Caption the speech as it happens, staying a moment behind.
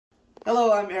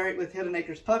Hello, I'm Eric with Hidden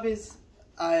Acres Puppies.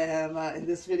 I am in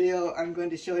this video I'm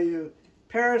going to show you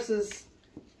Paris's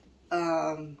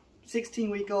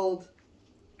 16-week-old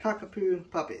Cockapoo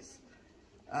puppies.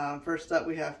 First up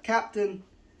we have Captain.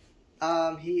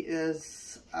 He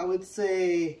is, I would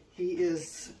say, he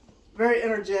is very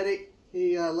energetic.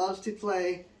 He loves to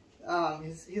play.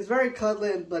 He's very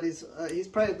cuddly, but he's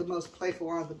probably the most playful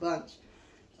one of the bunch.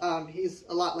 He's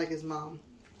a lot like his mom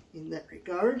in that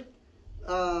regard.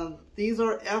 These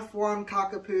are F1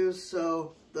 Cockapoos,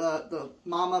 so the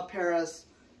Mama Paris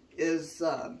is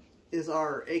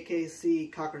our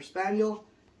AKC Cocker Spaniel,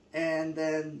 and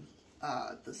then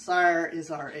the Sire is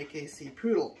our AKC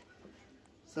Poodle.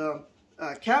 So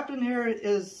Captain here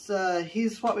is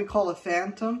he's what we call a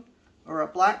phantom, or a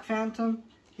black phantom.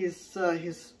 He's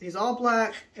all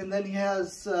black, and then he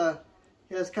has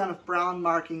kind of brown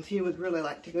markings. He would really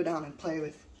like to go down and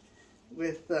play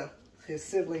with his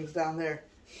siblings down there.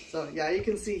 So yeah, you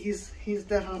can see he's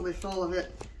definitely full of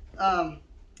it. But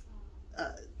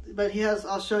he has,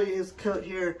 I'll show you his coat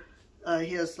here.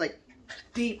 He has like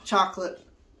deep chocolate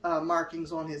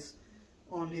markings on his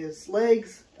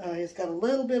legs. He's got a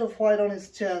little bit of white on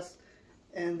his chest,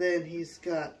 and then he's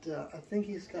got I think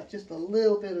he's got just a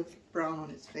little bit of brown on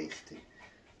his face too.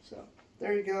 So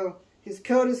there you go. His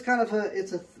coat is kind of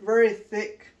it's a very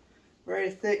thick,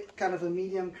 kind of a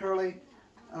medium curly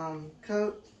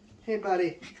coat. Hey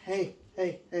buddy, hey,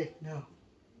 no,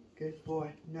 good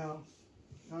boy, no,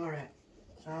 all right,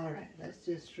 let's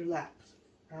just relax,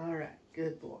 all right,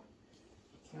 good boy,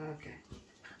 okay,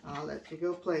 I'll let you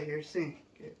go play here, sing,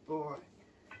 good boy,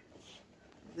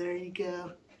 there you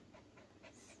go.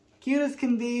 Cute as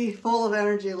can be, full of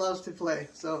energy, loves to play.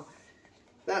 So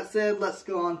that said, let's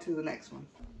go on to the next one.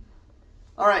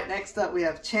 All right, next up we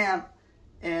have Champ,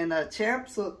 and Champ,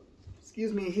 so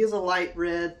excuse me, he's a light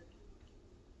red,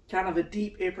 kind of a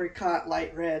deep apricot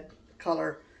light red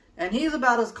color, and he's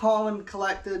about as calm and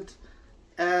collected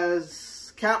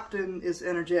as Captain is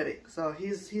energetic. So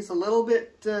he's a little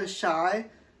bit shy,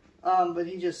 but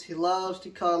he loves to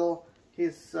cuddle.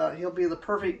 He'll be the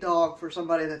perfect dog for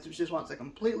somebody that just wants a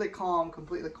completely calm,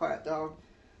 completely quiet dog.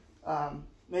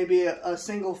 Maybe a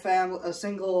single family,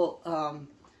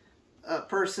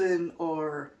 person,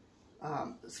 or a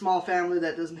small family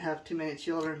that doesn't have too many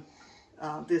children.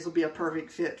 This will be a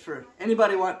perfect fit for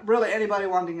anybody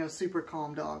wanting a super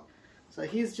calm dog. So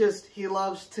he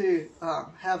loves to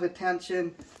have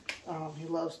attention. He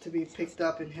loves to be picked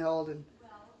up and held, and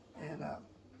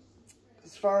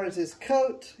as far as his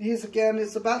coat,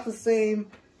 it's about the same.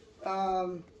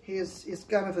 He's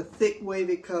kind of a thick,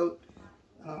 wavy coat.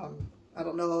 I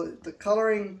don't know the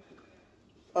coloring.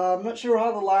 I'm not sure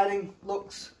how the lighting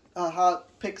looks, how it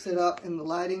picks it up in the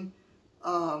lighting.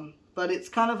 But it's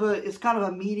kind of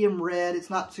a medium red. It's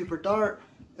not super dark.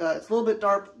 It's a little bit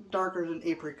darker than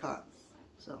apricot.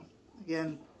 So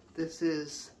again, this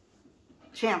is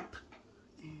Champ,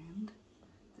 and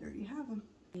there you have him.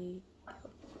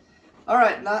 All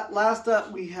right, last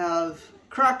up we have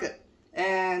Crockett,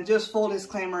 and just full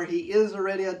disclaimer, he is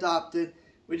already adopted.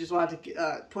 We just wanted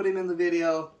to put him in the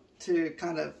video to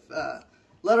kind of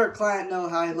let our client know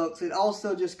how he looks, and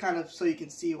also just kind of so you can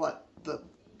see what the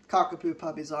Cockapoo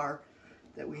puppies are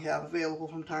that we have available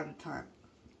from time to time.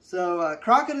 So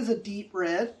Crockett is a deep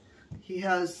red. He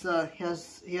has the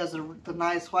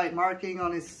nice white marking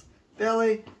on his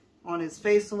belly, on his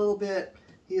face a little bit.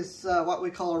 He's what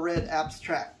we call a red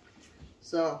abstract.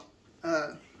 So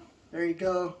there you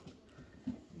go.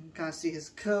 You can kind of see his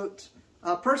coat.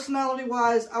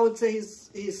 Personality-wise, I would say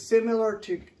he's similar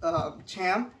to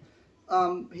Champ.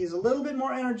 He's a little bit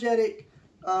more energetic.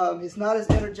 He's not as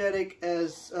energetic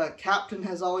as Captain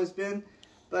has always been,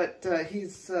 but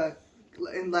he's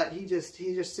in that he just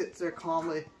sits there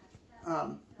calmly.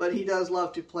 But he does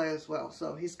love to play as well,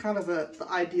 so he's kind of the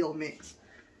ideal mix.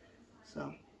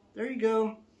 So there you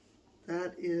go.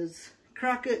 That is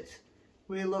Crockett.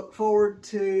 We look forward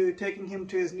to taking him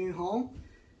to his new home,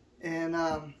 and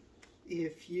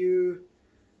if you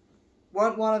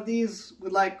want one of these,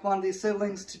 would like one of these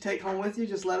siblings to take home with you,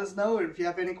 just let us know. Or if you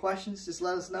have any questions, just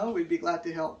let us know. We'd be glad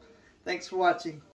to help. Thanks for watching.